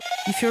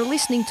If you're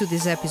listening to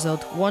this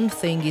episode, one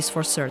thing is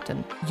for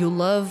certain. You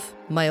love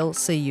male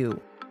seiyuu.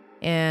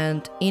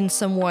 And in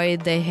some way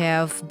they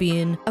have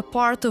been a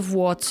part of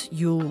what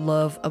you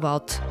love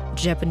about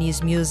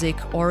Japanese music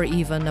or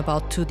even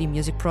about 2D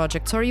music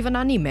projects or even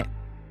anime.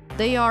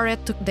 They are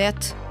at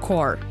that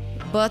core.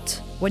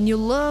 But when you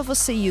love a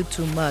seiyuu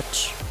too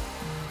much,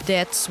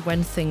 that's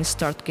when things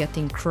start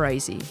getting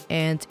crazy.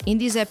 And in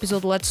this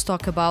episode, let's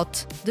talk about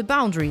the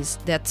boundaries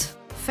that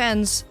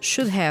fans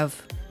should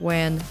have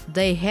when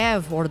they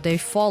have or they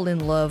fall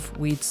in love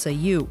with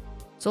seiyuu.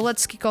 So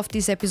let's kick off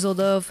this episode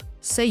of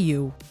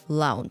Seiyuu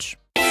Lounge.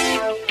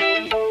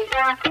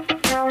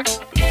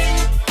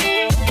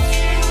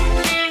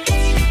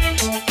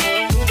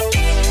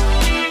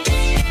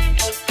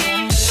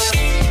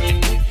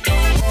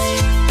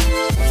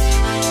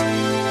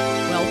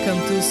 Welcome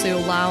to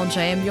Seiyuu Lounge.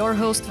 I am your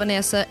host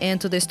Vanessa,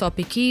 and today's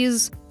topic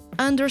is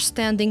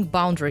understanding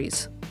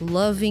boundaries,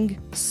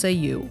 loving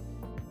seiyuu.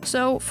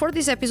 So for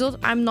this episode,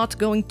 I'm not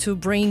going to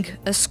bring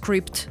a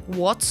script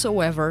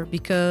whatsoever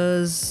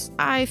because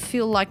I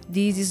feel like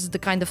this is the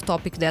kind of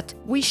topic that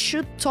we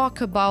should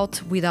talk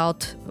about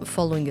without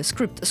following a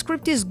script. A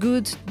script is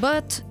good,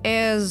 but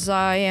as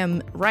I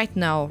am right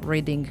now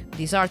reading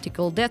this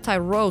article that I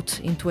wrote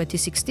in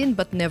 2016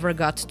 but never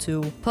got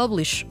to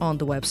publish on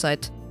the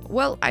website,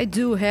 well, I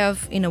do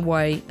have, in a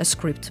way, a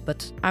script,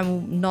 but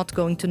I'm not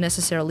going to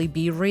necessarily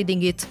be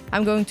reading it.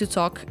 I'm going to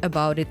talk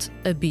about it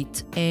a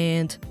bit.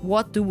 And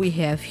what do we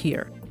have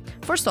here?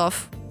 First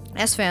off,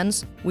 as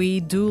fans, we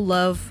do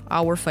love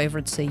our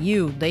favorite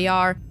seiyuu. They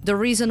are the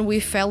reason we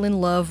fell in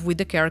love with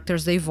the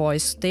characters they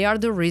voice. They are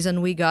the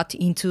reason we got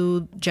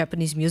into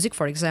Japanese music,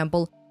 for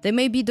example. They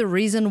may be the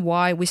reason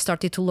why we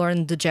started to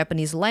learn the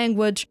Japanese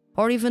language,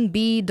 or even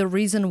be the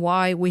reason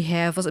why we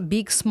have a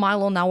big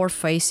smile on our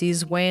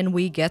faces when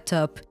we get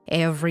up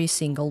every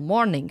single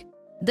morning.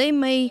 They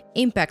may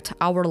impact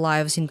our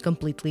lives in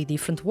completely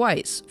different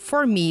ways.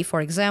 For me,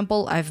 for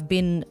example, I've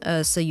been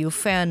a seiyuu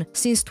fan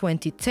since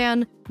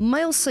 2010.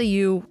 Male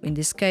seiyuu, in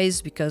this case,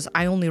 because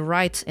I only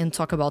write and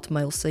talk about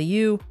male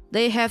seiyuu,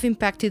 they have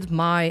impacted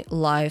my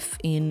life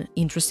in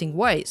interesting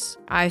ways.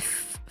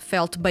 I've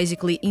felt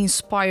basically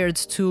inspired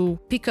to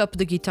pick up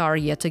the guitar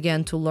yet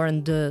again to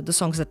learn the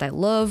songs that I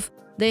love.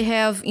 They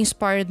have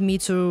inspired me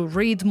to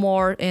read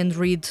more and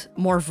read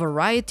more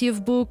variety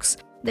of books.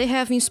 They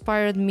have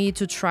inspired me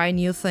to try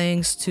new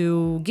things,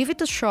 to give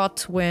it a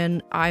shot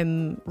when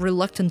I'm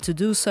reluctant to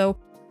do so.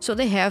 So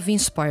they have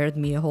inspired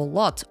me a whole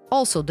lot.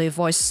 Also, they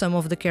voice some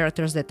of the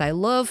characters that I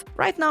love.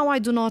 Right now, I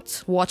do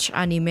not watch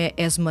anime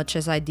as much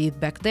as I did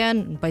back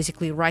then.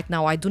 Basically, right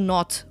now, I do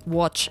not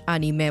watch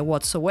anime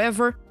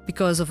whatsoever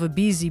because of a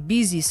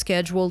busy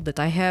schedule that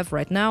I have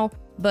right now.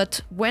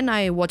 But when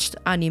I watched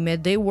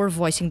anime, they were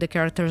voicing the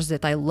characters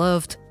that I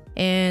loved.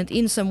 And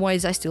in some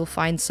ways I still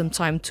find some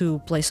time to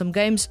play some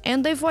games,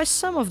 and they voice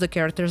some of the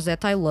characters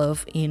that I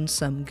love in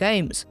some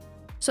games.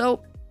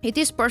 So it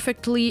is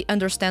perfectly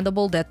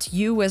understandable that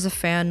you as a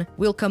fan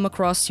will come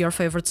across your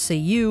favorite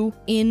seiyuu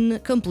in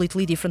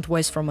completely different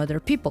ways from other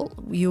people.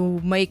 You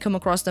may come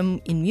across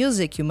them in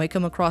music, you may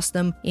come across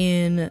them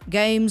in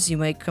games, you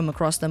may come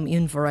across them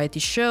in variety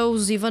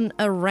shows, even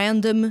a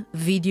random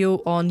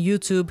video on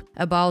YouTube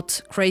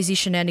about crazy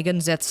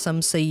shenanigans that some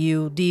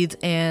seiyuu did,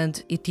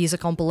 and it is a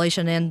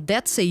compilation and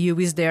that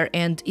seiyuu is there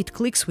and it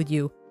clicks with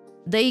you.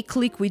 They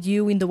click with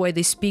you in the way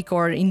they speak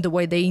or in the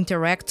way they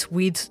interact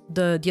with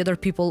the other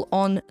people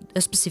on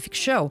a specific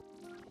show.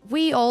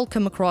 We all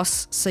come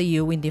across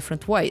seiyuu in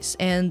different ways,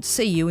 and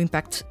seiyuu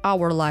impact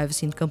our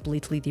lives in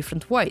completely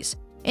different ways.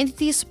 And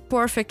it is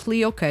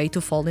perfectly okay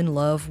to fall in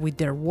love with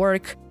their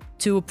work,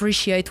 to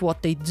appreciate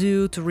what they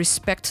do, to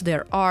respect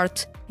their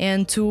art,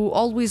 and to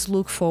always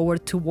look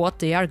forward to what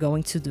they are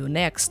going to do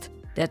next.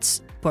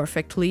 That's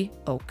perfectly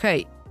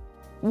okay.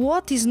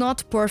 What is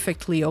not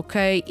perfectly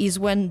okay is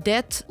when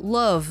that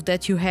love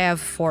that you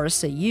have for a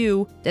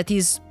seiyuu, that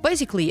is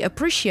basically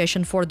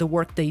appreciation for the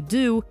work they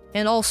do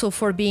and also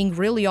for being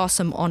really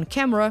awesome on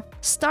camera,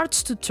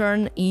 starts to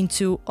turn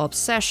into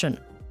obsession.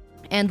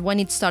 And when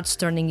it starts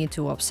turning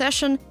into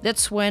obsession,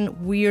 that's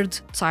when weird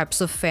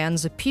types of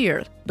fans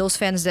appear. Those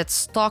fans that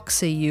stalk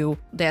seiyuu,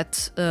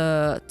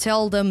 that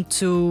tell them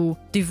to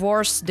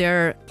divorce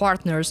their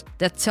partners,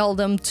 that tell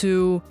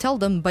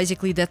them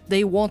basically that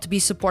they won't be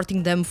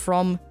supporting them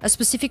from a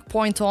specific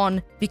point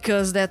on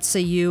because that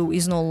seiyuu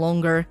is no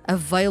longer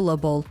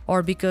available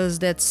or because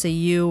that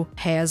seiyuu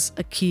has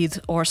a kid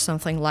or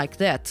something like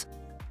that.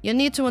 You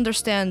need to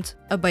understand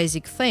a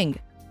basic thing.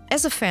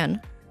 As a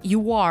fan,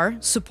 you are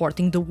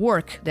supporting the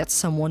work that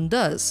someone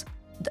does.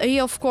 They,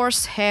 of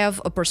course,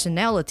 have a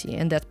personality,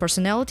 and that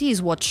personality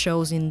is what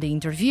shows in the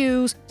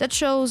interviews, that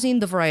shows in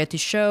the variety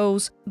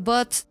shows,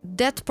 but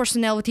that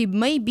personality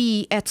may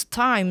be at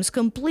times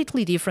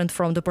completely different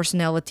from the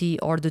personality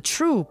or the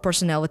true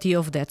personality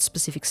of that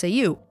specific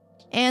seiyuu.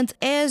 And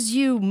as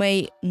you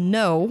may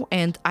know,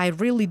 and I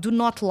really do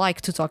not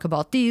like to talk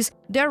about these,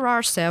 there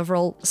are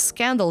several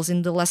scandals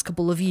in the last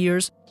couple of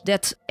years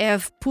that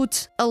have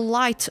put a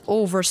light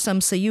over some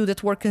seiyuu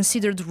that were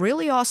considered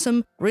really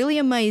awesome, really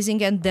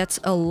amazing, and that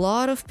a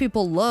lot of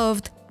people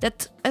loved,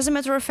 that as a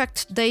matter of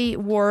fact they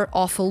were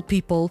awful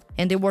people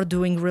and they were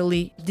doing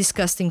really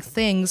disgusting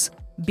things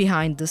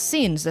behind the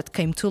scenes that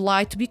came to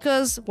light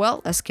because,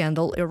 well, a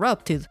scandal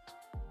erupted.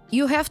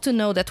 You have to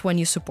know that when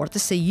you support a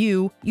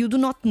seiyuu, you do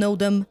not know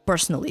them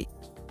personally.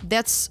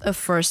 That's a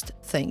first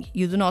thing.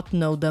 You do not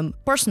know them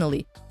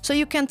personally. So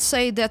you can't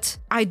say that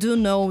I do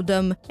know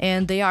them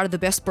and they are the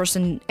best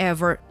person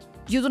ever.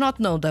 You do not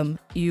know them.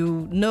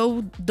 You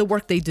know the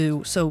work they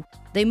do. So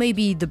they may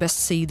be the best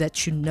seiyuu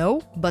that you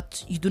know,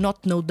 but you do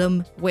not know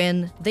them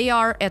when they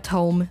are at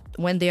home,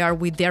 when they are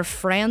with their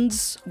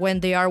friends, when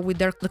they are with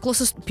the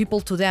closest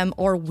people to them,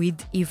 or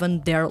with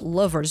even their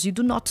lovers. You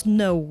do not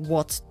know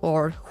what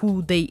or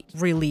who they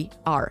really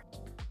are.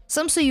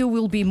 Some seiyuu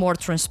will be more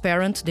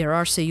transparent. There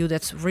are seiyuu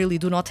that really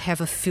do not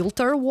have a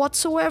filter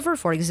whatsoever.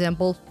 For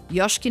example,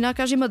 Yoshiki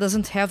Nakajima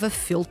doesn't have a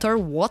filter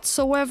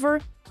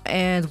whatsoever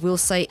and will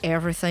say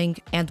everything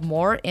and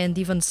more, and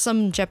even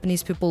some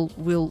Japanese people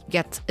will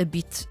get a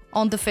bit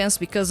on the fence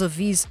because of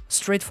his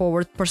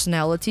straightforward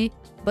personality.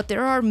 But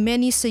there are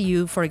many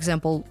seiyuu, for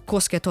example,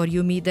 Kosuke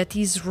Toriumi, that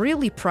is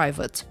really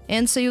private.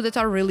 And seiyuu that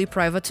are really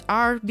private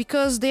are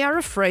because they are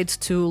afraid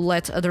to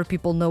let other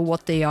people know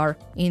what they are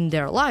in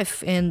their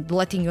life and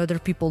letting other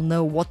people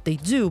know what they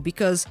do,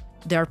 because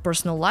their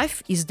personal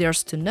life is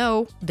theirs to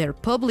know, their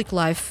public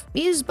life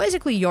is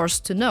basically yours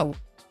to know.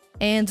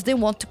 And they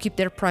want to keep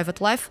their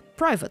private life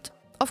private.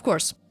 Of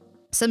course,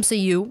 some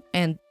seiyuu,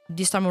 and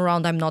this time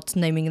around I'm not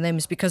naming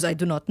names because I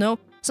do not know,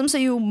 some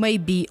seiyuu may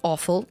be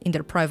awful in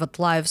their private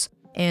lives,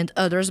 and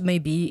others may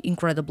be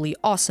incredibly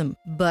awesome,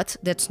 but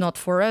that's not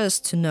for us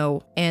to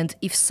know. And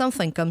if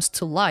something comes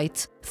to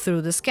light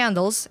through the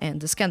scandals, and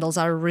the scandals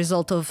are a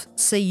result of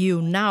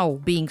seiyuu now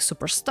being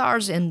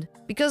superstars, and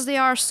because they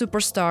are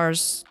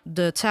superstars,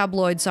 the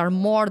tabloids are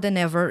more than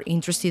ever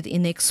interested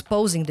in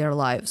exposing their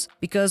lives,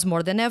 because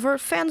more than ever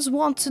fans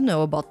want to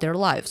know about their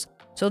lives.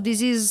 So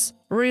this is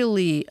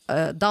really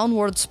a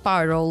downward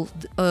spiral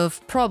of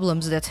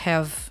problems that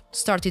have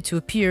started to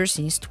appear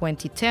since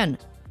 2010.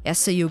 As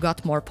seiyuu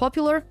got more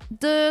popular,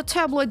 the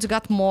tabloids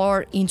got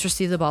more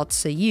interested about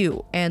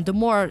seiyuu, and the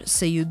more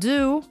seiyuu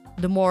do,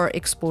 the more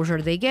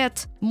exposure they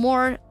get,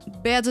 more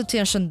bad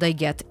attention they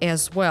get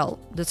as well.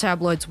 The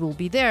tabloids will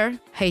be there,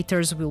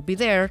 haters will be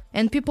there,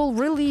 and people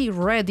really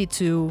ready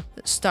to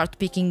start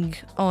picking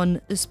on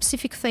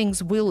specific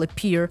things will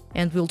appear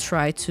and will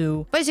try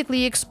to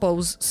basically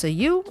expose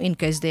seiyuu in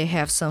case they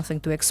have something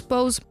to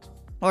expose,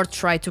 or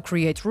try to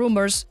create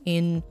rumors,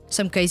 in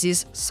some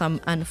cases some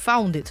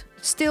unfounded.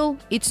 Still,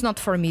 it's not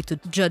for me to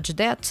judge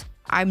that.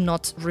 I'm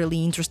not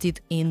really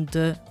interested in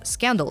the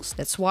scandals.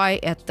 That's why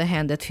at the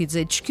Hand That Feeds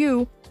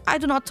HQ, I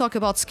do not talk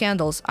about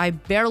scandals. I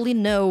barely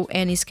know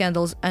any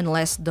scandals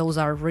unless those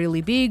are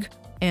really big,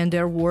 and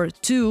there were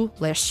 2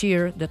 last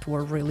year that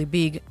were really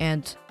big,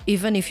 and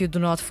even if you do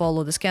not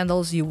follow the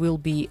scandals, you will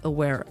be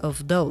aware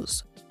of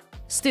those.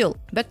 Still,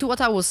 back to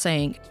what I was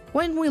saying.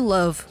 When we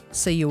love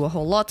seiyuu a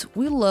whole lot,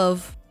 we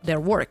love their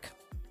work.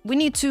 We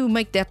need to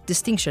make that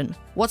distinction.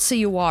 What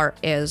seiyuu are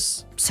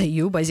as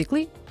seiyuu,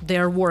 basically,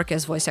 their work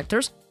as voice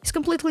actors, is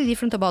completely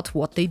different about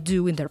what they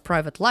do in their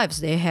private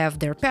lives. They have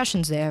their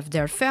passions, they have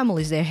their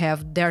families, they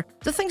have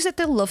the things that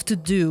they love to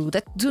do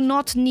that do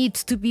not need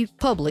to be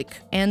public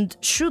and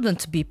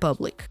shouldn't be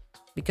public.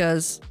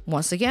 Because,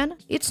 once again,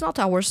 it's not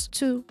ours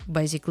to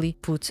basically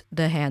put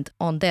the hand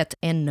on that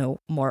and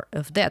know more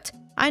of that.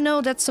 I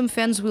know that some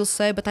fans will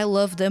say, but I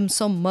love them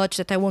so much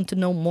that I want to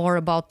know more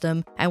about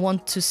them. I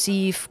want to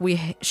see if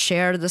we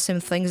share the same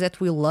things that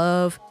we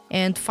love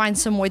and find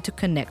some way to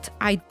connect.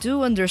 I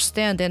do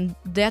understand, and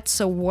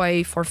that's a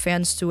way for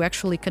fans to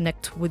actually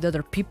connect with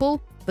other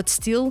people, but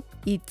still,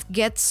 it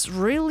gets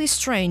really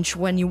strange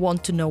when you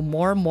want to know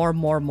more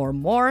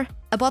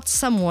about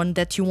someone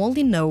that you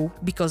only know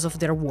because of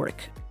their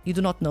work. You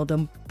do not know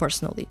them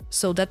personally.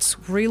 So that's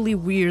really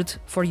weird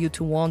for you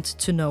to want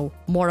to know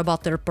more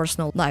about their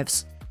personal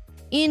lives.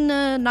 In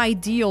an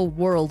ideal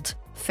world,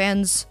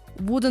 fans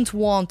wouldn't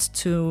want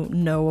to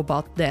know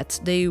about that.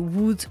 They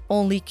would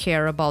only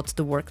care about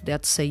the work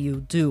that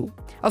seiyuu do.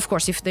 Of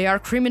course, if they are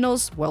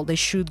criminals, well, they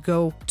should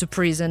go to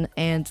prison,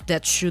 and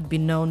that should be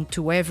known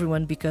to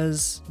everyone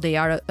because they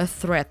are a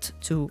threat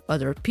to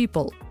other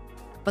people.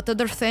 But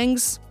other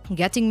things,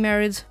 getting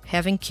married,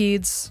 having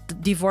kids,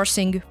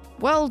 divorcing,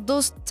 well,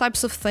 those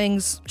types of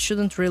things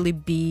shouldn't really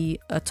be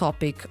a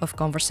topic of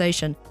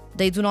conversation.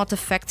 They do not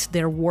affect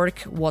their work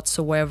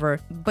whatsoever.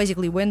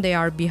 Basically, when they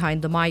are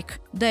behind the mic,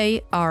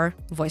 they are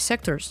voice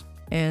actors.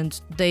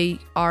 And they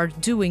are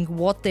doing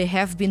what they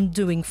have been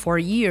doing for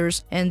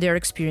years, and their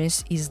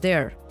experience is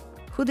there.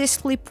 Who they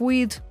sleep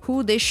with,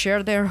 who they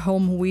share their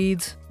home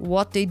with,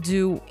 what they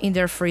do in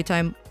their free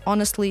time,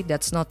 honestly,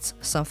 that's not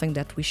something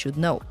that we should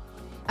know.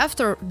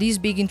 After this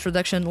big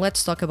introduction,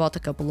 let's talk about a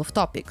couple of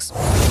topics.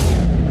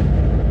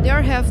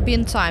 There have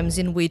been times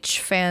in which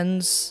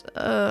fans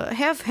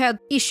have had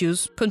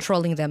issues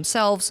controlling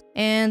themselves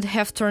and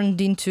have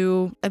turned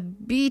into a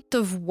bit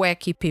of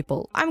wacky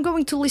people. I'm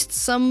going to list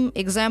some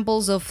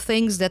examples of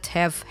things that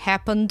have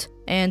happened,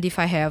 and if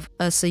I have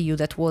a seiyuu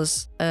that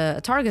was a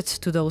target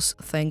to those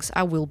things,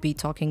 I will be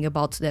talking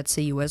about that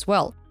seiyuu as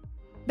well.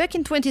 Back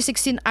in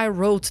 2016, I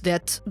wrote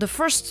that the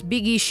first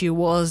big issue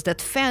was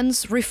that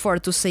fans refer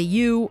to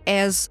seiyuu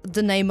as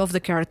the name of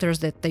the characters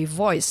that they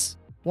voice.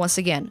 Once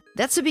again,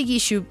 that's a big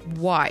issue.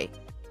 Why?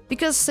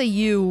 Because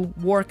seiyuu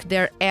work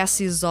their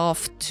asses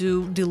off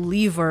to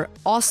deliver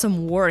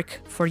awesome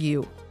work for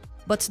you.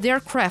 But their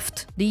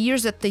craft, the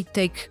years that they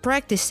take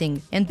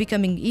practicing and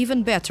becoming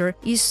even better,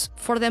 is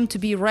for them to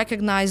be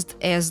recognized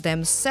as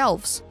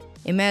themselves.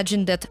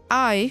 Imagine that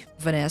I,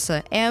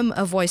 Vanessa, am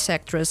a voice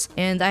actress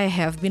and I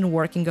have been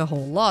working a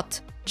whole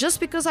lot. Just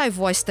because I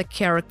voiced a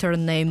character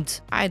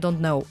named, I don't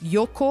know,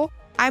 Yoko,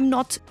 I'm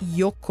not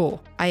Yoko.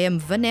 I am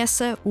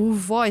Vanessa who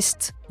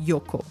voiced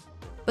Yoko.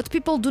 But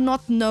people do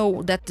not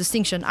know that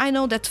distinction. I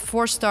know that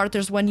for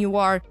starters, when you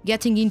are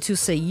getting into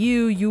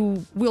seiyuu,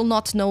 you will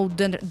not know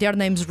their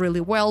names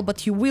really well,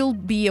 but you will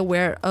be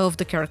aware of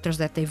the characters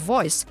that they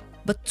voice.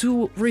 But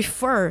to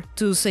refer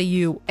to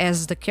seiyuu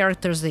as the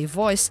characters they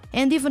voice,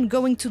 and even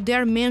going to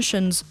their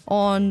mentions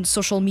on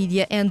social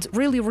media and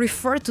really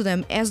refer to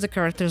them as the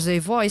characters they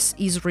voice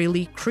is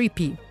really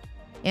creepy.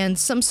 And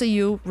some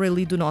seiyuu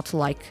really do not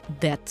like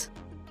that.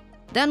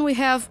 Then we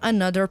have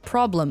another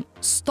problem,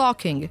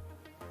 stalking.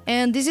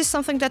 And this is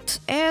something that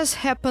has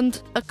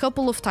happened a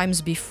couple of times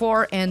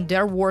before, and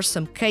there were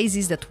some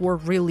cases that were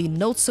really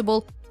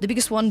noticeable, the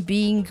biggest one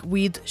being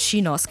with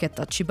Shinosuke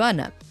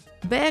Tachibana.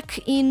 Back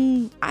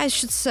in, I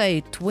should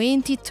say,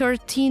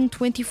 2013,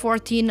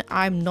 2014,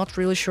 I'm not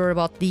really sure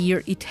about the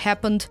year it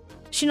happened,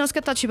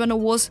 Shinosuke Tachibana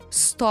was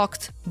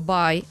stalked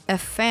by a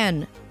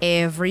fan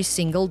every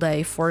single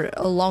day for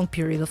a long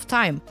period of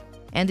time.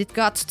 And it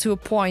got to a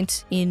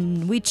point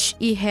in which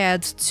he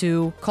had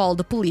to call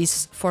the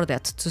police for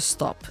that to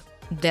stop.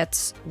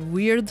 That's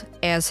weird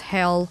as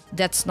hell.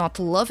 That's not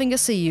loving a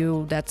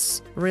seiyuu.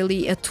 That's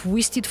really a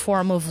twisted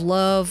form of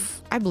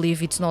love. I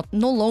believe it's no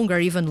longer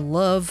even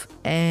love,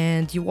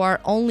 and you are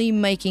only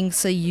making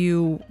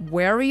seiyuu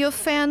wary of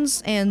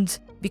fans, and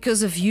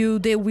because of you,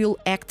 they will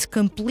act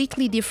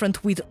completely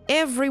different with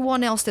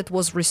everyone else that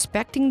was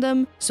respecting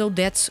them. So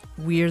that's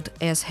weird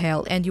as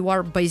hell. And you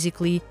are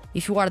basically,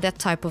 if you are that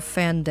type of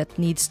fan that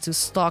needs to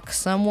stalk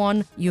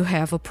someone, you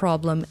have a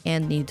problem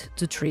and need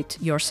to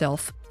treat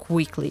yourself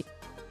quickly.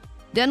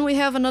 Then we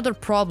have another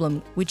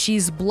problem, which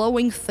is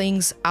blowing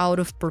things out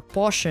of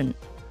proportion.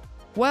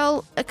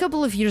 Well, a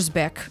couple of years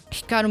back,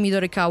 Hikaru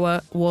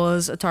Midorikawa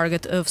was a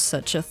target of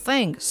such a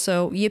thing.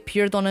 So he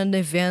appeared on an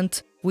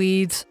event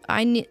with,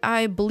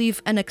 I believe,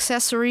 an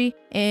accessory,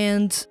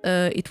 and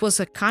it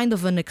was a kind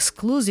of an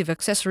exclusive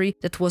accessory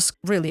that was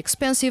really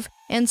expensive,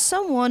 and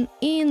someone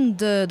in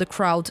the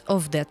crowd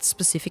of that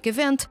specific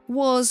event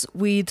was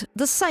with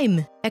the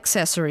same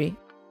accessory.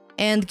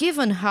 And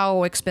given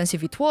how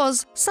expensive it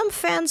was, some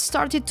fans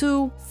started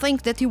to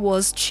think that he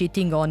was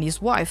cheating on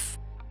his wife.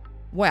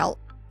 Well,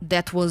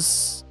 that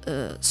was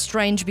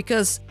strange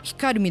because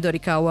Hikaru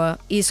Midorikawa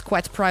is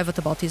quite private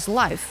about his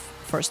life,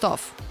 first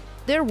off.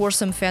 There were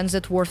some fans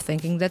that were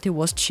thinking that he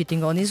was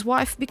cheating on his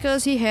wife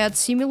because he had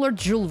similar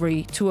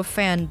jewelry to a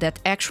fan that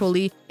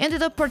actually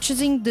ended up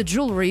purchasing the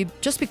jewelry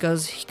just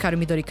because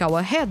Hikaru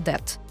Midorikawa had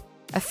that.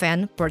 A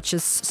fan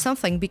purchased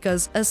something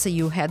because a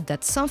seiyuu had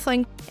that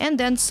something, and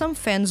then some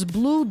fans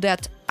blew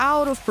that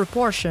out of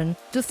proportion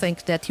to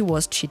think that he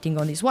was cheating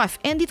on his wife.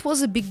 And it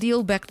was a big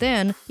deal back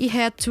then. He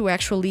had to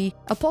actually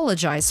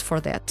apologize for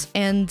that.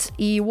 And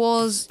he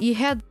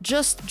had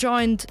just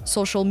joined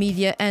social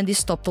media and he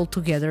stopped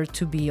altogether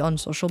to be on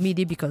social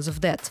media because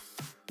of that.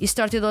 He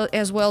started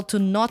as well to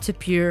not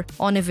appear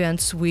on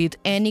events with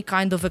any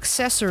kind of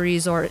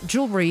accessories or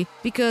jewelry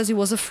because he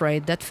was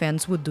afraid that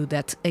fans would do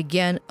that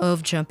again,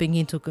 of jumping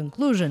into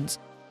conclusions.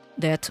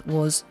 That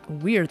was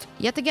weird.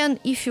 Yet again,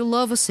 if you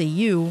love a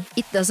seiyuu,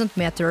 it doesn't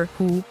matter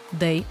who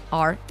they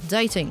are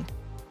dating.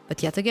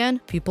 But yet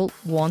again, people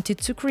wanted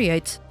to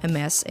create a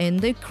mess,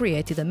 and they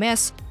created a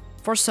mess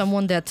for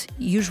someone that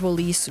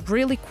usually is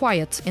really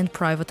quiet and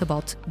private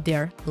about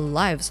their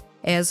lives,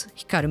 as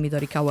Hikaru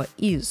Midorikawa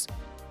is.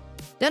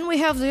 Then we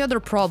have the other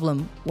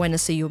problem. When a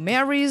seiyuu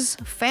marries,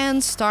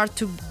 fans start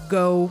to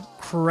go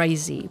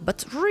crazy,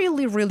 but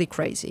really, really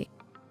crazy.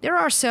 There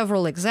are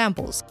several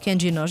examples.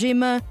 Kenji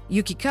Nojima,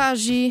 Yuki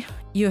Kaji,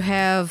 you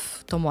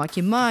have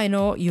Tomoaki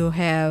Maino, you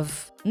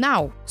have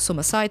now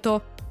Suma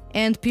Saito,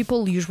 and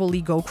people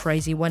usually go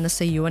crazy when a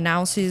seiyuu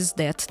announces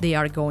that they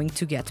are going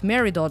to get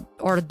married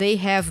or they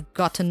have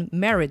gotten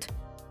married.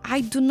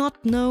 I do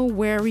not know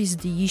where is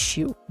the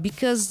issue,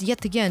 because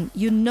yet again,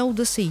 you know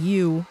the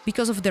seiyuu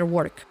because of their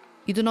work.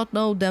 You do not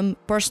know them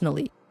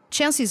personally.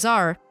 Chances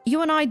are,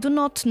 you and I do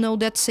not know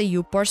that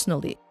seiyuu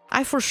personally.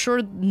 I for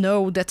sure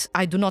know that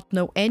I do not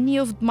know any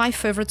of my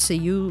favorite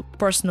seiyuu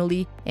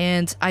personally,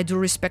 and I do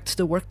respect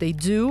the work they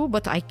do,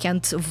 but I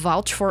can't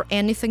vouch for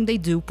anything they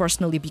do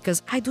personally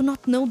because I do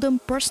not know them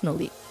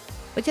personally.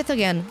 But yet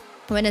again,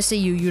 when a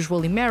seiyuu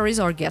usually marries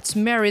or gets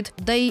married,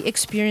 they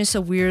experience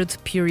a weird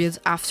period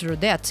after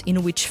that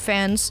in which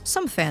fans,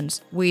 some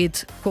fans,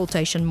 with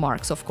quotation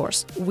marks of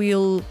course,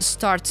 will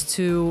start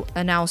to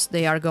announce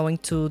they are going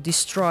to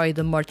destroy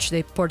the merch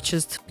they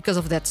purchased because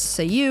of that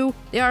seiyuu,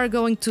 they are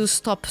going to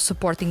stop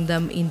supporting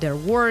them in their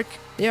work,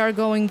 they are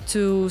going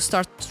to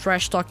start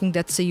trash talking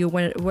that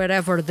seiyuu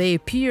wherever they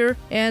appear,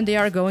 and they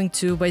are going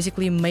to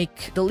basically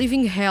make the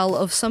living hell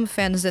of some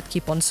fans that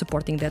keep on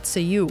supporting that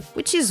seiyuu,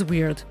 which is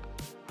weird.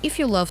 If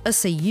you love a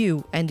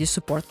seiyuu and you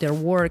support their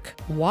work,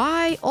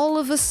 why all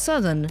of a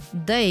sudden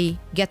they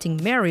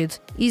getting married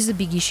is a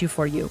big issue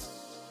for you?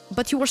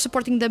 But you were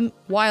supporting them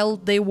while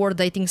they were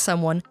dating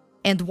someone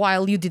and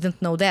while you didn't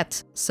know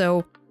that.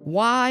 So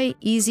why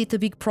is it a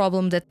big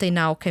problem that they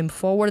now came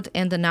forward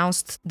and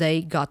announced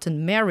they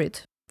gotten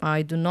married?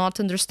 I do not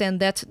understand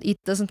that.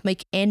 It doesn't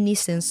make any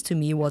sense to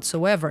me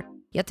whatsoever.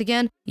 Yet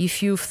again,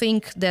 if you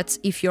think that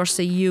if your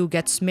seiyuu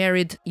gets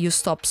married, you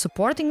stop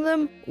supporting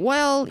them,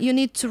 well, you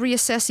need to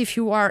reassess if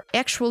you are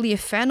actually a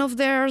fan of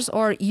theirs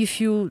or if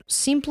you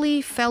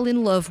simply fell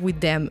in love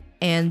with them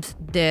and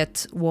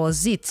that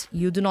was it.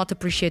 You do not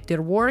appreciate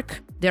their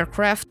work, their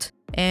craft,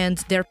 and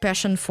their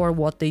passion for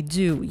what they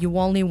do. You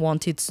only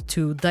wanted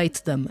to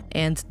date them,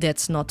 and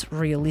that's not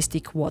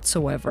realistic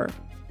whatsoever.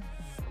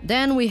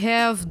 Then we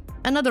have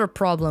another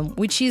problem,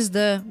 which is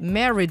the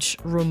marriage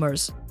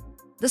rumors.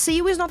 The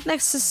seiyuu is not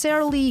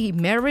necessarily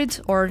married,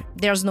 or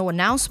there's no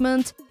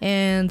announcement,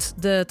 and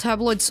the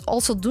tabloids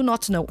also do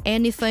not know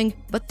anything,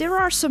 but there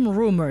are some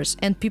rumors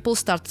and people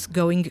start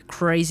going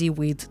crazy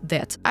with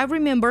that. I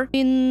remember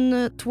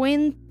in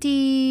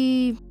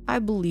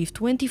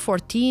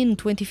 2014,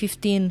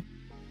 2015,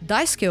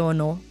 Daisuke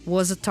Ono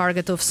was a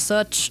target of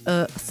such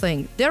a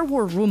thing. There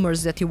were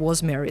rumors that he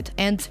was married,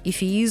 and if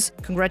he is,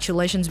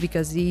 congratulations,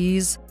 because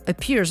he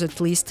appears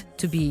at least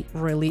to be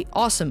really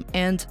awesome,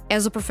 and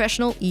as a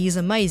professional he is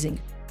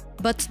amazing.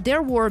 But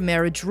there were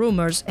marriage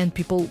rumors and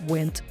people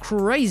went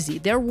crazy.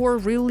 There were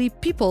really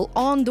people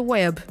on the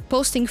web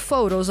posting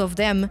photos of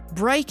them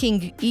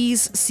breaking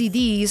his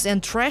CDs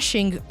and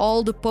trashing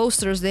all the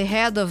posters they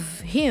had of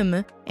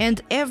him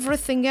and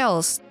everything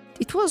else.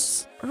 It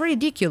was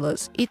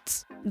ridiculous.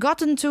 It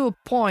gotten to a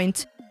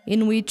point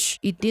in which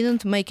it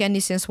didn't make any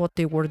sense what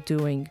they were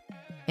doing.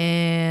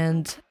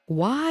 And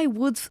why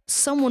would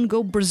someone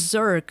go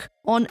berserk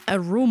on a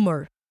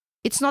rumor?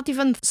 It's not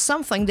even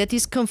something that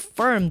is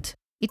confirmed.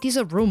 It is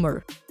a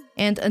rumor.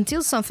 And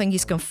until something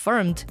is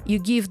confirmed, you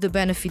give the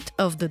benefit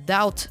of the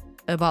doubt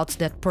about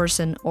that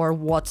person or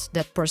what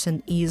that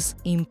person is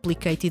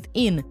implicated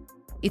in.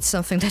 It's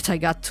something that I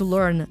got to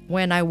learn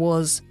when I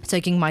was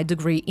taking my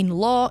degree in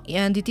law,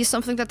 and it is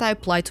something that I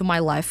apply to my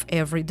life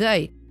every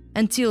day.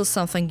 Until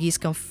something is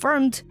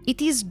confirmed,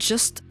 it is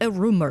just a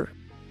rumor.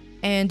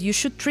 And you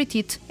should treat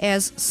it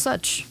as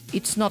such.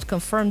 It's not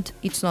confirmed,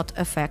 it's not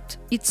a fact,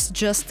 it's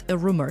just a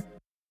rumor.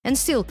 And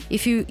still,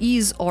 if you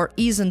is or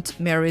isn't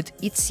married,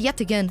 it's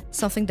yet again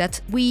something that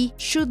we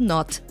should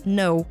not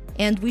know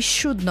and we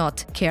should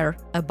not care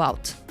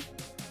about.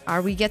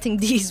 Are we getting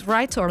these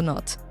right or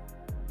not?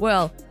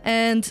 Well,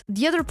 and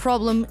the other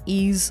problem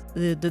is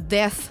the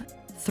death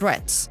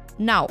threats.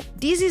 Now,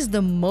 this is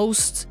the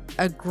most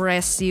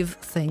aggressive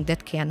thing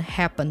that can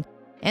happen.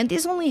 And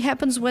this only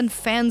happens when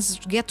fans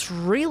get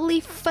really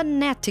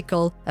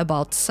fanatical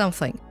about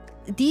something.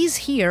 This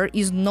here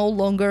is no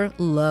longer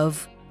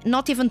love,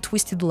 not even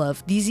twisted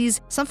love. This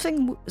is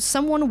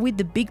someone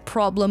with a big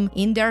problem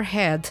in their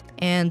head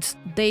and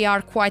they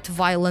are quite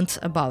violent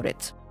about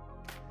it.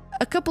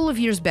 A couple of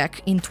years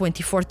back, in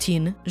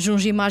 2014,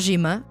 Junji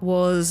Majima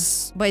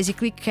was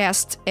basically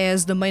cast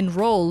as the main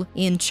role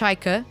in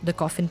Chika, the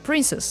Coffin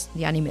Princess,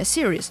 the anime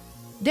series.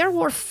 There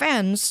were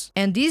fans,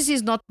 and this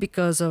is not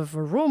because of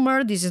a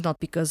rumor, this is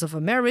not because of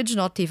a marriage,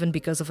 not even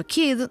because of a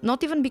kid,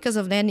 not even because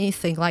of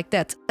anything like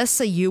that. A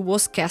seiyuu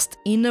was cast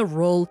in a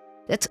role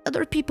that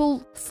other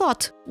people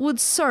thought would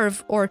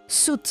serve or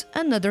suit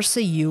another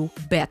seiyuu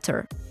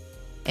better.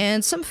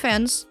 And some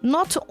fans,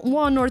 not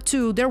one or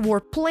two, there were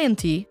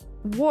plenty,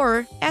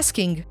 were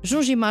asking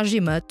Junji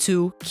Majima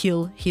to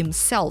kill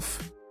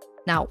himself.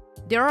 Now,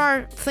 there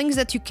are things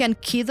that you can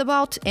kid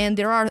about and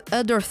there are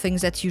other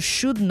things that you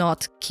should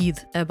not kid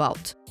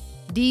about.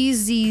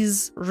 This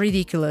is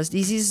ridiculous.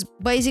 This is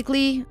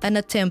basically an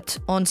attempt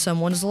on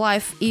someone's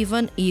life,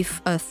 even if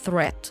a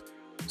threat.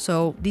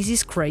 So this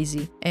is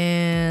crazy.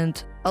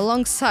 And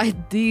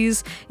alongside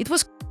this, it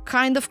was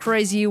kind of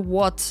crazy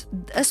what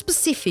a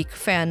specific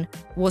fan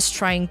was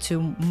trying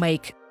to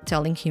make,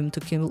 telling him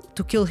to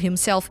kill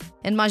himself,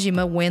 and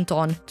Majima went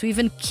on to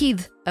even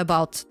kid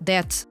about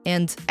that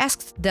and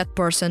asked that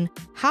person,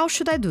 how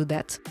should I do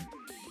that?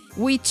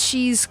 Which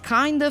is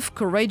kind of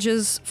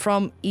courageous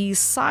from his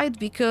side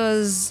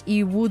because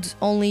he would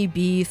only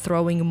be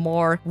throwing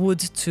more wood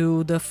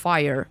to the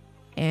fire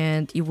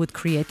and he would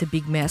create a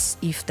big mess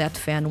if that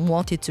fan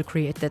wanted to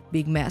create that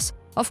big mess.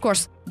 Of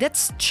course,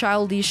 that's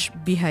childish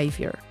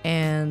behavior,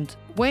 and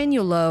when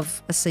you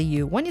love a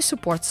seiyuu, when you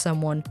support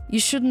someone, you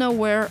should know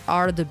where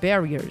are the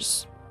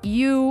barriers.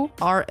 you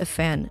are a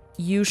fan.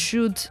 You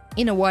should,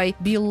 in a way,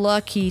 be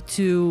lucky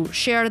to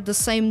share the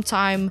same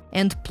time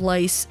and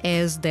place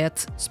as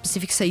that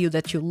specific seiyuu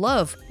that you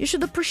love. You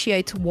should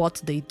appreciate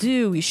what they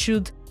do. You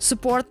should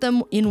support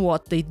them in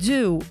what they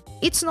do.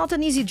 It's not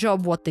an easy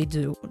job what they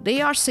do. They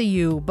are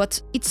seiyuu,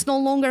 but it's no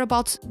longer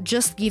about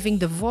just giving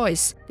the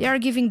voice. They are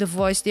giving the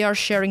voice, they are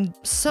sharing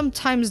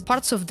sometimes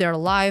parts of their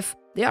life.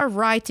 They are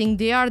writing,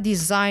 they are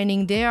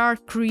designing, they are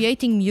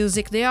creating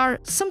music, they are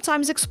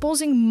sometimes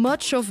exposing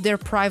much of their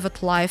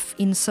private life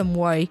in some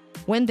way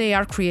when they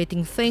are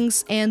creating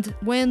things and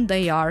when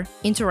they are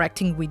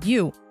interacting with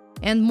you.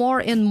 And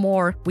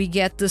more we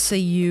get the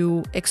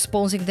seiyuu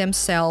exposing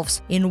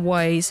themselves in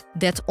ways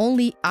that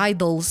only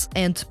idols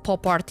and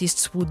pop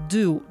artists would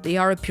do. They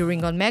are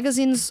appearing on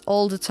magazines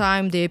all the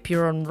time, they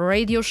appear on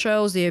radio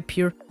shows, they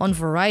appear on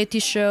variety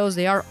shows,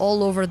 they are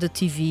all over the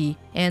TV.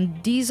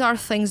 And these are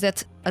things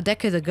that a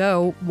decade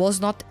ago was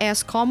not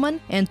as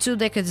common, and 2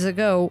 decades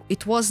ago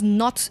it was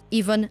not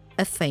even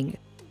a thing.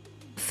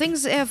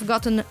 Things have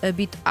gotten a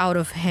bit out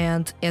of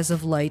hand as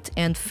of late,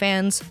 and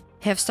fans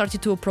have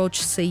started to approach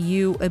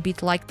seiyuu a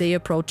bit like they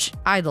approach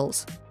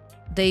idols.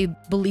 They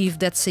believe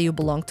that seiyuu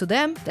belong to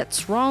them.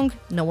 That's wrong.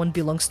 No one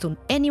belongs to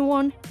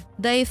anyone.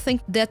 They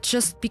think that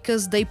just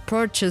because they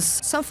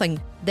purchase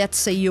something, that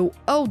seiyuu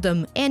owe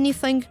them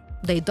anything.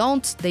 They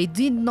don't. They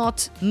did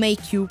not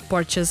make you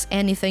purchase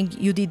anything.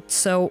 You did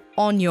so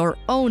on your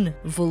own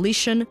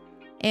volition.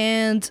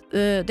 And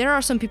there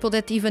are some people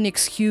that even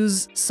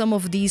excuse some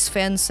of these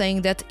fans,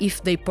 saying that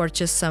if they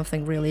purchase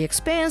something really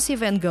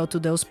expensive and go to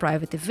those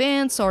private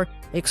events or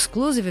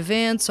exclusive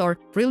events, or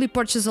really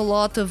purchase a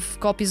lot of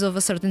copies of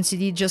a certain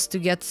CD just to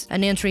get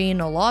an entry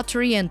in a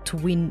lottery and to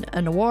win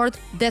an award,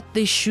 that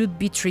they should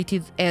be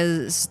treated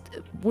as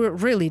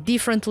really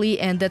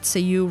differently and that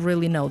seiyuu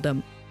really know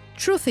them.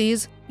 Truth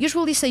is,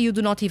 usually seiyuu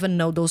do not even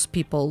know those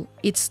people.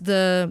 It's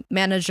the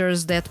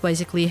managers that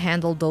basically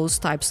handle those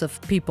types of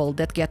people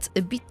that get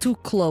a bit too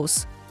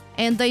close.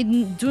 And they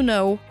do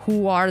know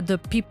who are the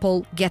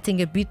people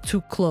getting a bit too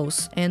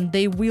close, and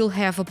they will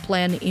have a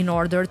plan in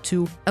order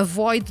to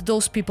avoid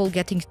those people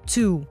getting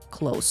too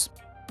close.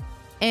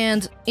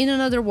 And in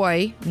another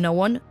way, no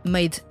one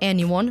made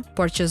anyone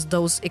purchase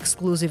those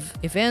exclusive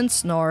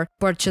events, nor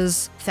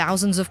purchase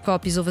thousands of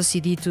copies of a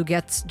CD to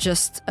get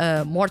just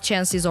more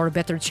chances or a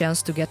better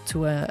chance to get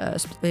to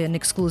an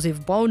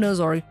exclusive bonus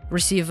or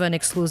receive an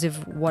exclusive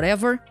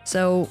whatever.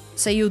 So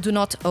seiyuu do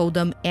not owe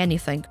them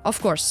anything.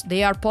 Of course,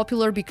 they are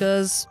popular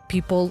because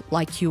people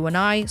like you and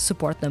I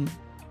support them.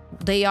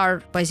 They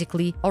are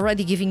basically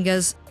already giving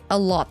us a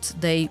lot.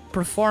 They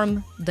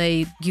perform,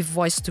 they give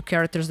voice to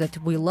characters that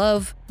we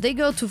love, they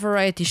go to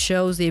variety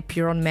shows, they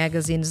appear on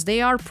magazines,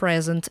 they are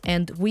present,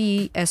 and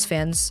we as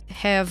fans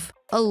have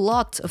a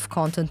lot of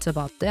content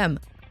about them.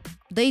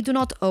 They do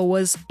not owe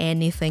us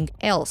anything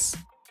else.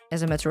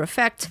 As a matter of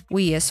fact,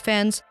 we as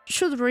fans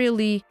should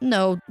really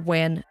know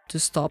when to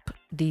stop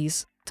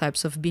these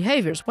types of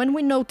behaviors. When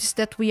we notice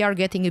that we are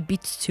getting a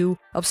bit too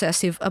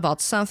obsessive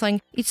about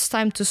something, it's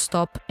time to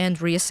stop and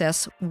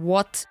reassess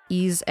what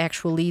is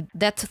actually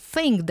that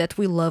thing that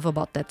we love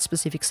about that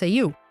specific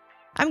seiyuu.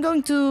 I'm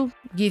going to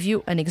give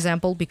you an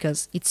example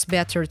because it's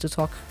better to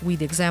talk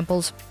with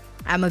examples.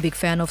 I'm a big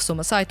fan of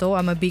Soma Saito,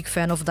 I'm a big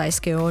fan of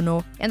Daisuke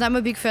Ono, and I'm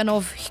a big fan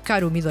of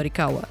Hikaru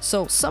Midorikawa.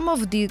 So some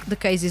of the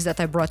cases that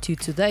I brought you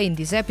today in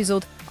this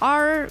episode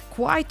are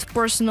quite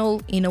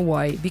personal in a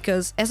way,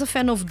 because as a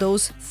fan of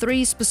those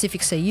 3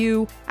 specific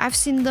seiyuu, I've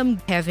seen them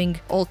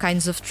having all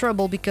kinds of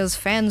trouble because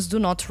fans do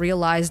not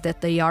realize that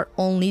they are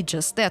only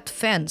just that,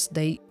 fans.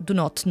 They do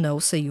not know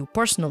seiyuu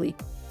personally.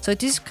 So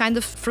it is kind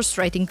of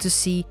frustrating to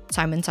see,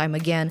 time and time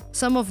again,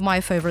 some of my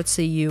favorite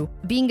seiyuu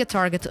being a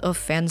target of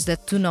fans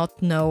that do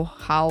not know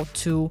how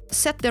to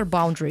set their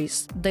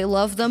boundaries. They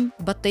love them,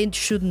 but they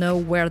should know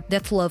where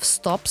that love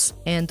stops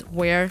and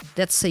where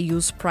that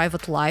seiyuu's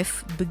private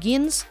life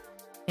begins.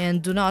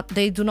 And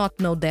they do not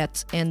know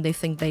that, and they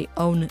think they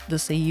own the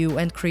seiyuu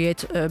and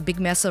create a big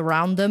mess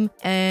around them,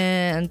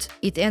 and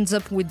it ends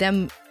up with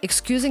them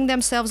excusing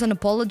themselves and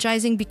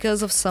apologizing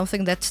because of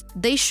something that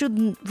they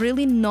should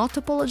really not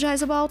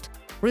apologize about.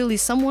 Really,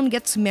 someone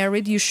gets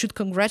married, you should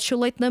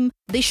congratulate them.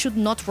 They should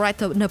not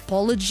write an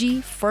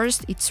apology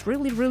first. It's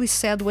really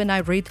sad when I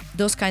read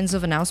those kinds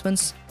of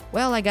announcements.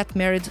 Well, I got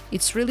married.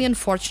 It's really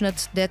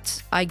unfortunate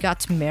that I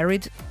got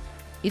married.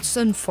 It's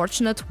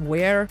unfortunate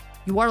where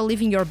you are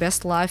living your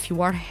best life,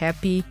 you are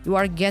happy, you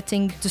are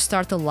getting to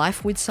start a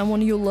life with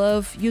someone you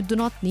love. You do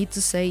not need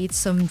to say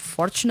it's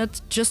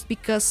unfortunate just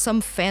because some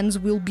fans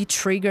will be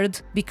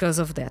triggered because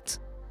of that.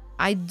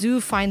 I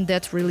do find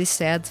that really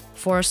sad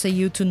for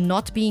seiyuu to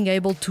not being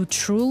able to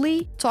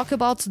truly talk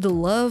about the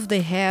love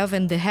they have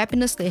and the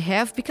happiness they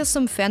have, because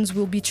some fans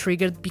will be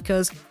triggered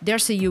because their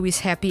seiyuu is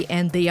happy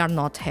and they are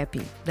not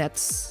happy.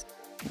 That's,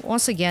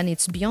 once again,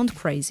 it's beyond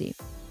crazy.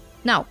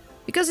 Now,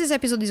 because this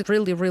episode is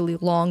really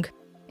long,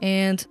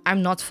 and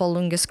I'm not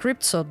following a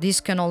script, so this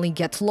can only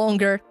get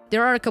longer,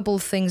 there are a couple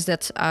of things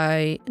that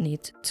I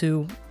need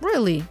to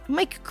really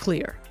make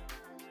clear.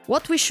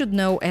 What we should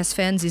know as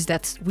fans is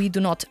that we do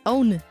not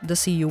own the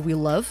seiyuu we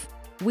love.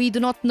 We do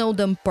not know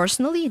them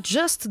personally,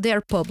 just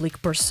their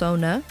public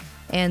persona.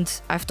 And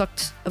I've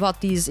talked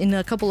about these in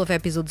a couple of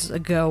episodes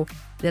ago,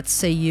 that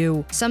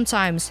seiyuu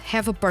sometimes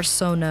have a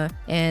persona,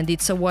 and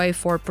it's a way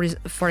for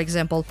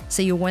example,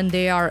 seiyuu when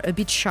they are a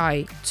bit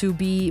shy to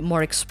be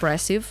more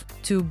expressive,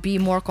 to be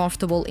more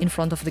comfortable in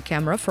front of the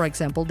camera. For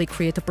example, they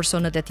create a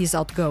persona that is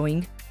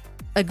outgoing.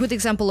 A good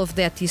example of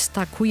that is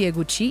Takuya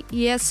Guchi.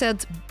 He has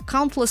said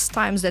countless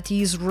times that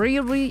he is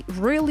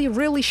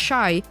really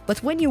shy,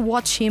 but when you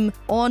watch him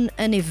on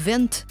an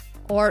event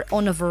or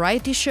on a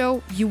variety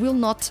show, you will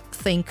not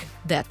think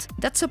that.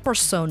 That's a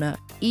persona.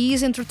 He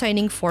is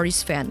entertaining for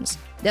his fans.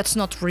 That's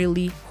not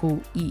really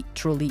who he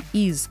truly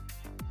is.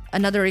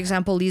 Another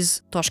example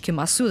is Toshiki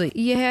Masuda.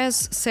 He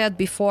has said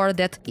before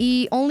that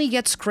he only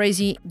gets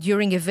crazy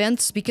during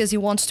events because he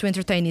wants to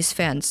entertain his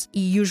fans.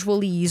 He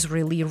usually is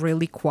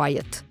really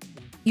quiet.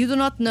 You do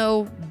not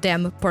know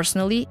them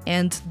personally,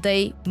 and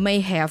they may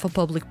have a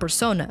public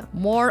persona,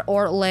 more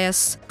or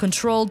less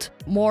controlled,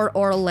 more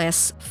or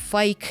less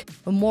fake,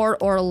 more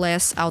or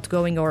less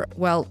outgoing, or,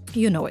 well,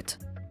 you know it.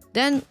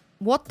 Then,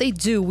 what they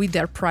do with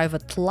their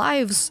private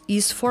lives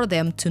is for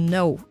them to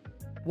know.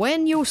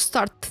 When you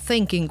start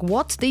thinking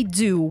what they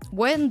do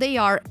when they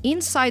are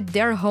inside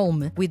their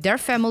home with their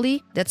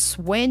family, that's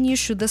when you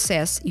should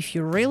assess if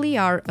you really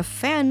are a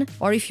fan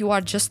or if you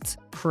are just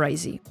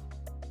crazy.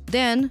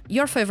 Then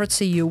your favorite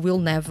seiyuu will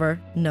never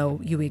know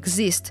you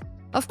exist.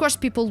 Of course,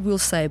 people will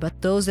say,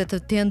 but those that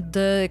attend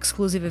the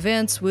exclusive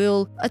events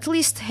will at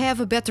least have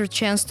a better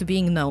chance to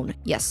being known.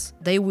 Yes,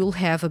 they will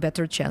have a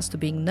better chance to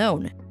being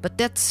known. But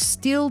that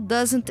still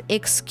doesn't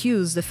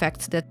excuse the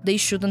fact that they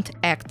shouldn't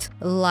act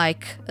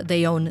like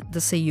they own the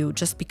seiyuu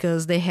just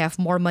because they have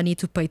more money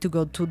to pay to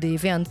go to the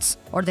events,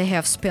 or they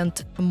have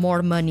spent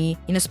more money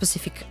in a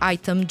specific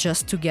item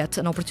just to get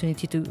an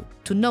opportunity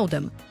to know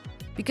them.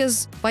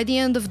 Because by the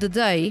end of the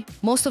day,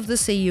 most of the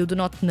seiyuu do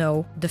not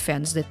know the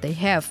fans that they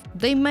have.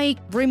 They may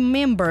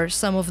remember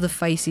some of the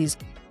faces,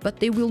 but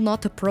they will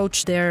not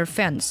approach their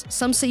fans.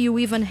 Some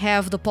seiyuu even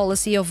have the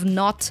policy of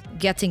not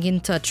getting in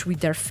touch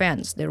with their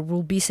fans. There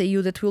will be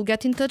seiyuu that will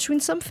get in touch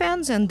with some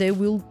fans, and they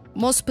will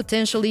most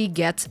potentially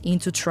get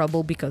into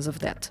trouble because of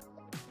that.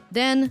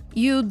 Then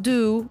you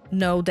do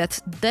know that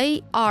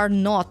they are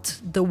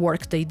not the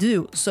work they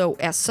do. So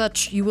as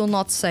such, you will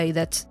not say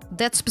that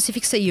that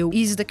specific seiyuu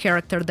is the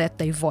character that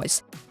they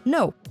voice.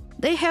 No,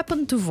 they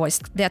happen to voice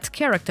that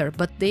character,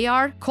 but they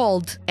are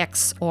called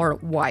X or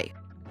Y.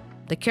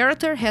 The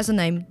character has a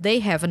name, they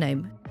have a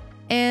name.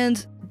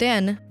 And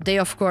then they,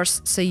 of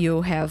course,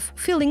 seiyuu have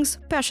feelings,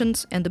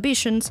 passions, and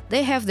ambitions.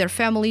 They have their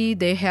family,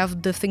 they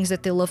have the things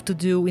that they love to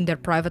do in their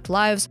private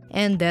lives,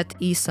 and that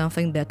is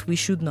something that we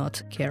should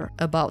not care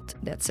about.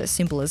 That's as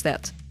simple as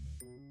that.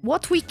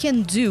 What we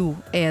can do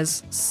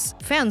as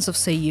fans of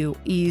seiyuu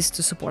is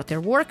to support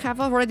their work. I've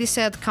already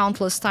said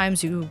countless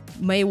times, you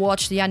may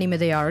watch the anime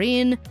they are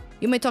in,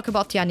 you may talk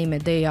about the anime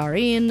they are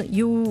in,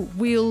 you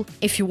will,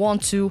 if you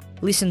want to,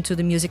 listen to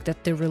the music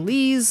that they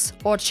release,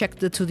 or check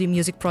the 2D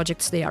music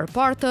projects they are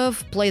part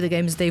of, play the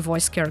games they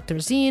voice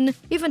characters in,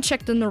 even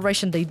check the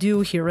narration they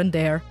do here and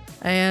there,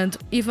 and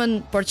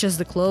even purchase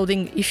the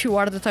clothing if you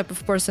are the type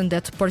of person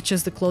that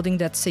purchase the clothing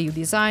that seiyuu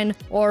design,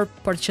 or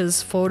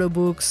purchase photo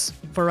books,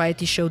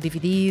 variety show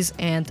DVDs,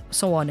 and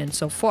so on and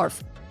so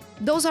forth.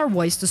 Those are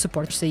ways to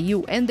support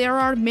seiyuu, and there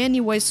are many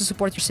ways to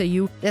support your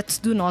seiyuu that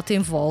do not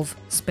involve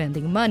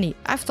spending money.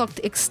 I've talked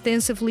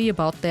extensively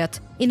about that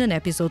in an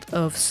episode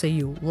of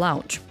Seiyuu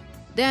Lounge.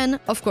 Then,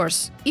 of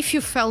course, if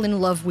you fell in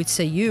love with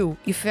seiyuu,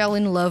 you fell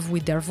in love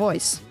with their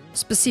voice,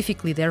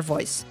 specifically their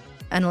voice.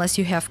 Unless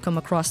you have come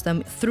across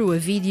them through a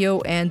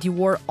video and you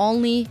were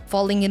only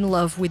falling in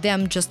love with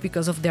them just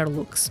because of their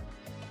looks.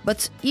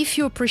 But if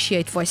you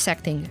appreciate voice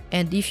acting,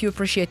 and if you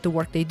appreciate the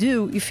work they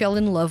do, you fell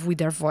in love with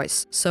their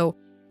voice. So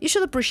you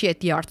should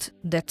appreciate the art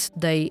that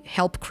they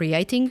help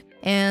creating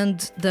and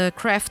the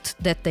craft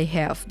that they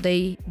have.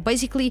 They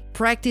basically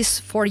practice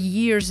for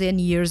years and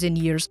years and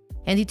years,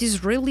 and it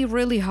is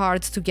really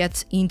hard to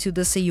get into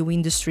the seiyuu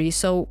industry.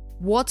 So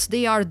what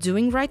they are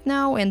doing right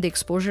now and the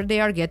exposure they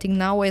are getting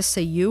now as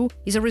seiyuu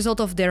is a result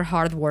of their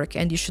hard work,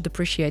 and you should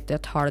appreciate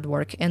that hard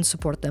work and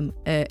support them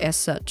as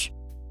such.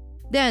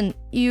 Then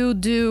you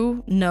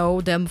do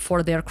know them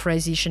for their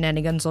crazy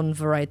shenanigans on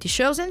variety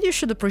shows, and you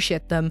should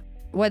appreciate them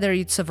whether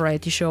it's a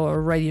variety show or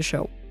a radio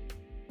show.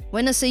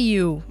 When a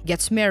seiyuu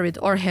gets married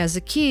or has a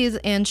kid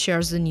and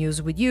shares the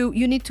news with you,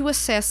 you need to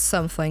assess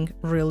something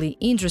really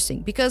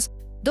interesting, because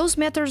those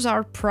matters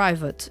are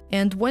private,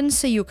 and when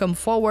seiyuu come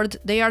forward,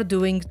 they are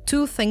doing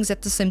two things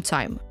at the same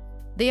time.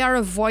 They are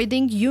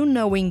avoiding you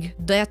knowing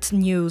that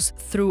news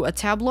through a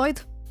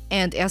tabloid,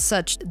 and as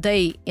such,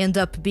 they end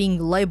up being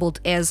labeled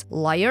as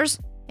liars,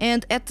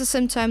 and at the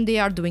same time, they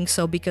are doing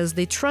so because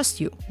they trust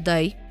you.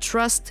 They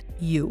trust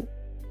you.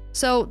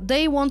 So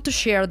they want to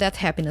share that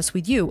happiness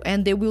with you,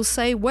 and they will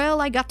say,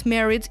 well, I got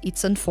married,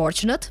 it's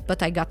unfortunate,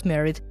 but I got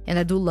married, and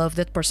I do love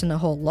that person a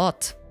whole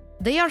lot.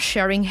 They are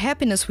sharing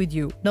happiness with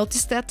you.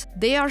 Notice that?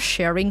 They are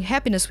sharing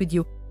happiness with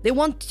you. They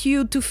want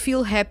you to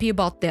feel happy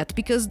about that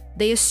because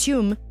they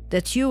assume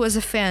that you as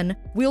a fan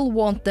will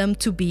want them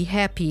to be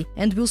happy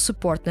and will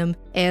support them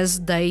as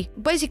they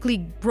basically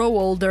grow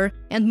older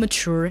and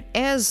mature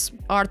as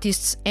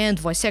artists and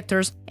voice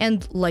actors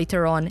and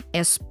later on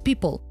as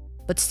people.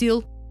 But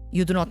still,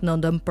 you do not know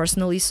them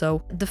personally,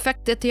 so the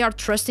fact that they are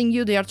trusting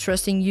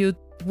you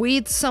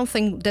with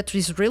something that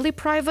is really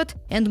private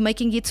and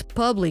making it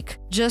public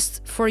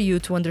just for you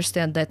to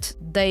understand that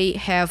they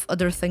have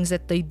other things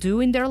that they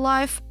do in their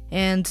life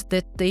and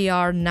that they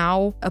are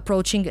now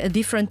approaching a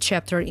different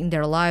chapter in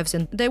their lives,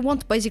 and they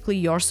want basically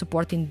your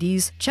support in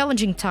this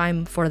challenging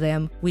time for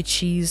them,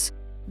 which is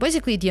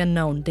basically the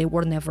unknown. They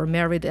were never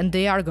married and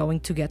they are going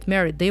to get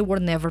married. They were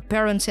never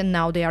parents and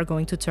now they are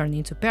going to turn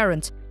into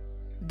parents.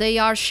 They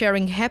are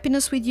sharing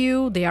happiness with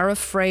you, they are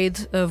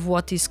afraid of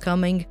what is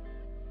coming.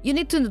 You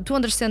need to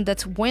understand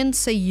that when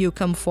seiyuu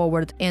come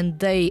forward and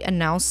they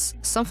announce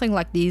something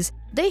like this,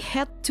 they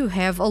had to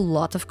have a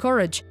lot of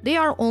courage. They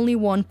are only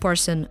one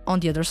person on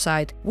the other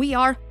side. We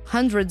are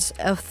hundreds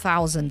of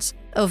thousands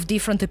of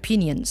different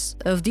opinions,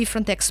 of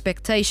different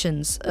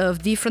expectations,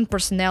 of different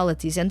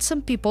personalities, and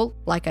some people,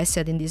 like I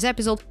said in this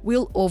episode,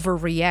 will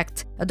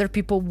overreact. Other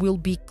people will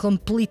be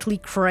completely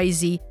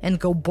crazy and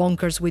go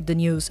bonkers with the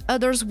news.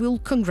 Others will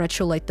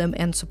congratulate them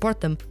and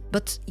support them.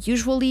 But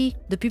usually,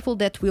 the people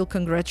that will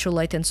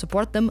congratulate and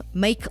support them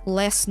make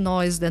less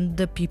noise than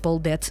the people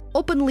that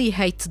openly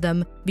hate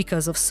them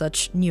because of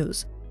such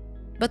news.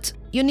 But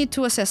you need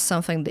to assess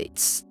something.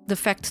 It's the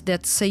fact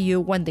that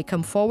seiyuu, when they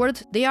come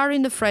forward, they are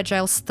in a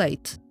fragile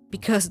state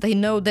because they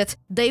know that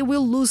they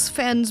will lose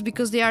fans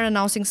because they are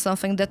announcing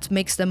something that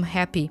makes them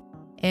happy.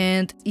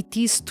 And it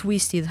is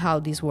twisted how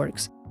this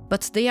works.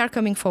 But they are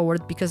coming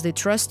forward because they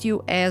trust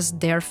you as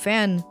their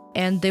fan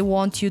and they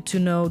want you to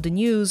know the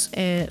news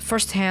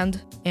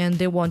firsthand and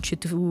they want you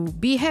to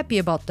be happy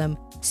about them.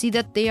 See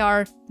that they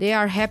are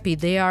happy,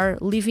 they are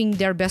living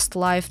their best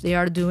life, they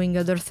are doing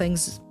other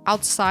things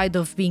outside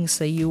of being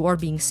seiyuu or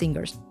being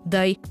singers.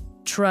 They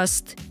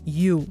trust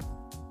you.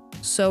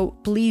 So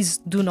please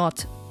do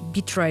not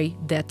betray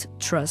that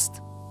trust.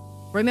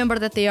 Remember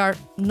that they are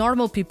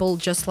normal people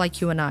just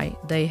like you and I.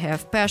 They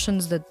have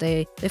passions, that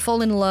they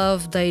fall in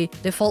love, they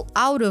fall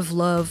out of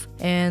love,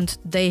 and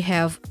they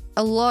have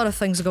a lot of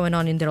things going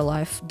on in their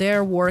life.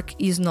 Their work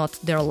is not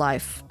their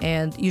life,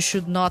 and you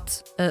should not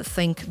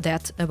think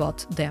that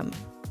about them.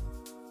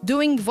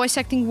 Doing voice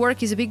acting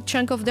work is a big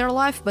chunk of their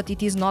life, but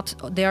it is not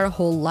their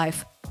whole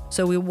life.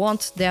 So we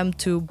want them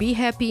to be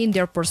happy in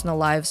their personal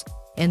lives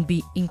and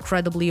be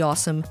incredibly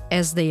awesome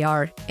as they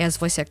are as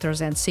voice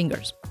actors and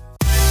singers.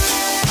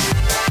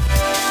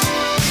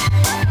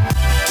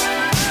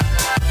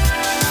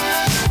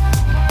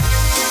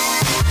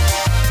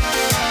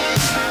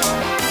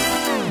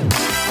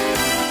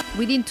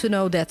 We need to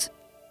know that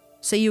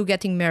seiyuu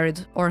getting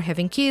married or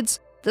having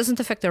kids doesn't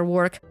affect their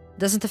work,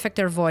 doesn't affect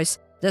their voice,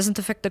 doesn't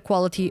affect the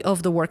quality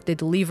of the work they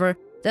deliver,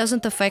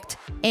 doesn't affect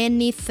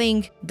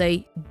anything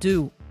they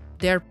do.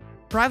 Their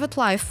private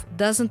life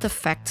doesn't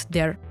affect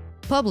their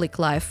public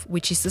life,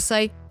 which is to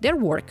say, their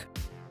work.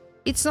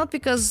 It's not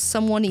because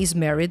someone is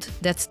married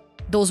that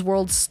those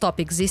worlds stop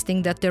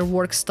existing, that their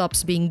work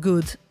stops being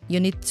good. You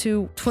need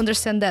to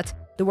understand that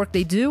the work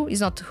they do is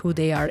not who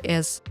they are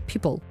as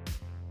people.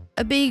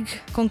 A big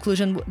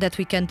conclusion that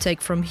we can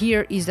take from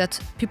here is that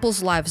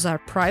people's lives are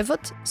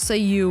private.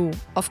 Seiyuu,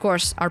 of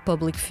course, are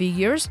public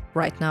figures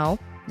right now.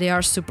 They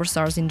are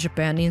superstars in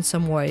Japan in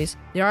some ways.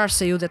 There are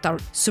seiyuu that are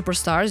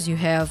superstars. You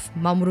have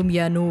Mamoru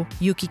Miyano,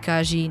 Yuki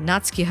Kaji,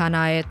 Natsuki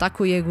Hanae,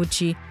 Takuya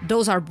Eguchi.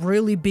 Those are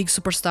really big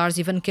superstars,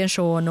 even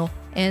Kensho Ono.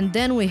 And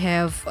then we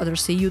have other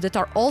seiyuu that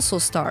are also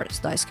stars.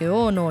 Daisuke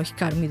Ono,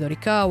 Hikaru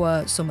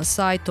Midorikawa, Soma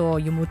Saito,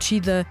 Yumu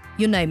Uchida,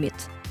 you name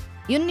it.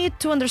 You need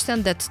to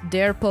understand that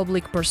their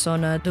public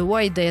persona, the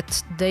way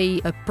that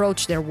they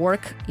approach their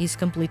work, is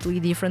completely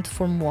different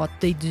from what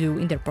they do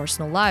in their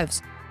personal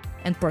lives.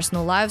 And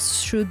personal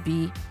lives should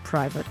be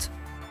private.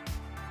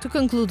 To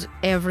conclude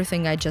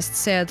everything I just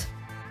said,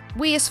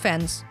 we as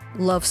fans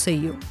love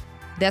seiyuu.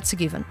 That's a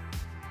given.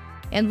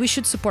 And we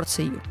should support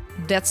seiyuu.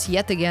 That's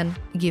yet again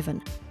a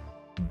given.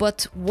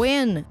 But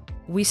when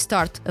we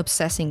start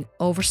obsessing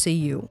over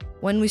seiyuu,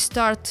 when we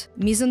start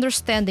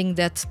misunderstanding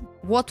that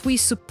what we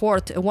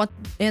support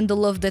and the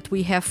love that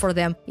we have for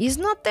them is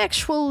not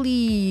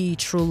actually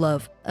true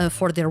love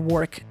for their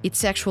work,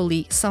 it's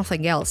actually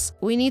something else.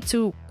 We need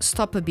to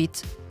stop a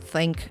bit,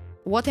 think,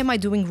 what am I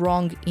doing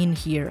wrong in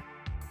here?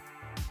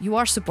 You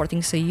are supporting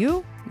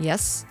seiyuu,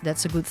 yes,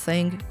 that's a good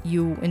thing.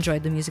 You enjoy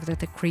the music that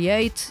they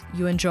create,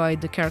 you enjoy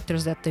the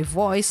characters that they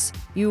voice,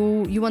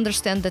 you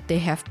understand that they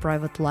have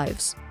private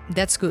lives.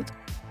 That's good.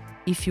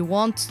 If you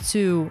want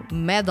to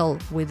meddle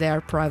with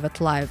their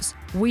private lives,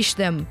 wish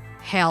them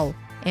hell,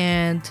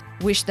 and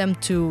wish them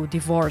to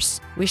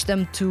divorce, wish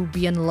them to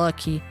be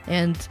unlucky,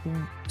 and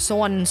so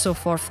on and so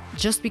forth,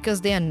 just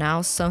because they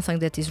announced something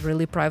that is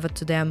really private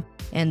to them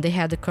and they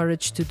had the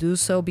courage to do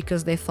so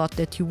because they thought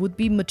that you would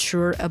be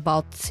mature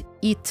about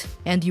it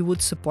and you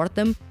would support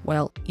them,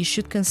 well, you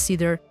should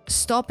consider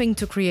stopping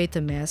to create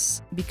a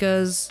mess,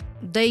 because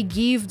they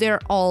give their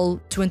all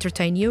to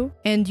entertain you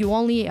and you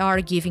only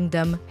are giving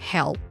them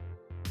hell.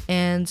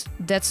 And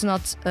that's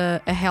not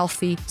a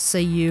healthy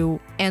seiyuu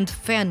and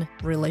fan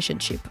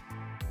relationship.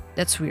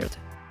 That's weird.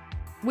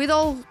 With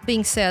all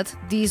being said,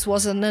 this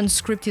was an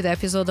unscripted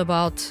episode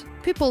about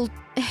people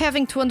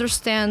having to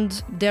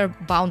understand their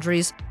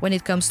boundaries when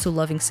it comes to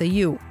loving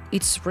seiyuu.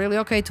 It's really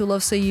okay to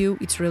love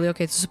seiyuu, it's really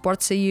okay to support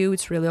seiyuu,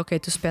 it's really okay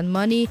to spend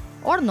money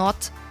or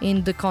not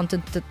in the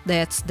content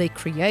that they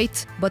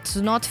create, but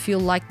to not feel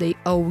like they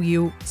owe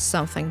you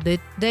something.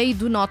 They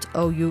do not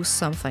owe you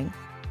something.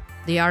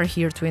 They are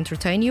here to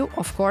entertain you,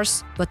 of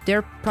course, but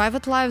their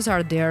private lives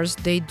are theirs.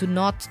 They do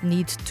not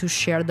need to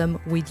share them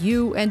with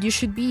you, and you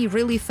should be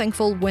really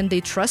thankful when they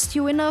trust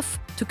you enough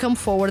to come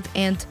forward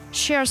and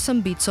share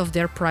some bits of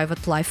their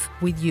private life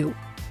with you.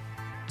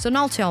 So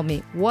now tell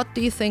me, what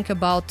do you think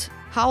about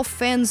how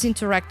fans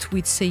interact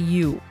with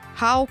seiyuu?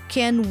 How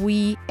can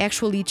we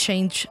actually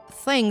change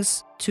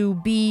things to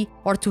be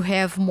or to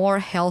have more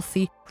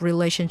healthy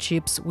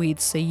relationships with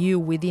seiyuu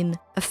within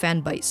a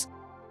fan base?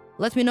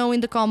 Let me know in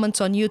the comments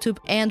on YouTube,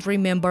 and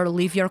remember,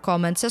 leave your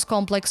comments as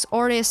complex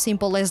or as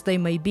simple as they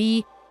may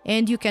be,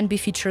 and you can be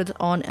featured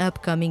on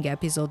upcoming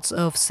episodes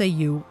of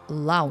Seiyuu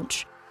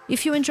Lounge.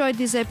 If you enjoyed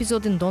this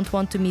episode and don't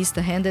want to miss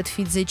the Hand That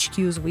Feeds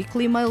HQ's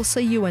weekly mail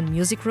seiyuu and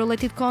music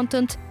related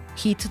content,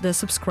 hit the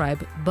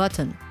subscribe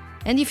button.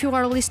 And if you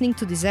are listening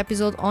to this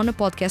episode on a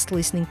podcast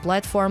listening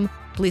platform,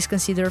 please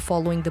consider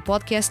following the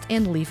podcast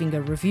and leaving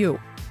a review.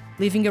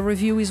 Leaving a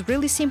review is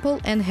really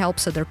simple and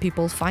helps other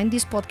people find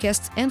these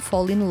podcasts and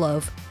fall in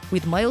love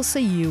with male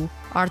seiyuu,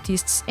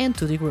 artists and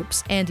 2D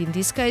groups. And in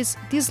this case,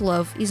 this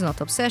love is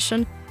not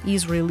obsession,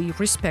 is really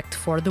respect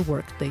for the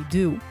work they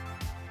do.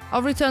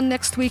 I'll return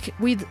next week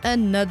with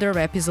another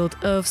episode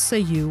of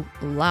Seiyuu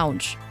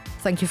Lounge.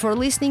 Thank you for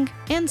listening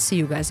and see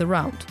you guys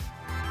around.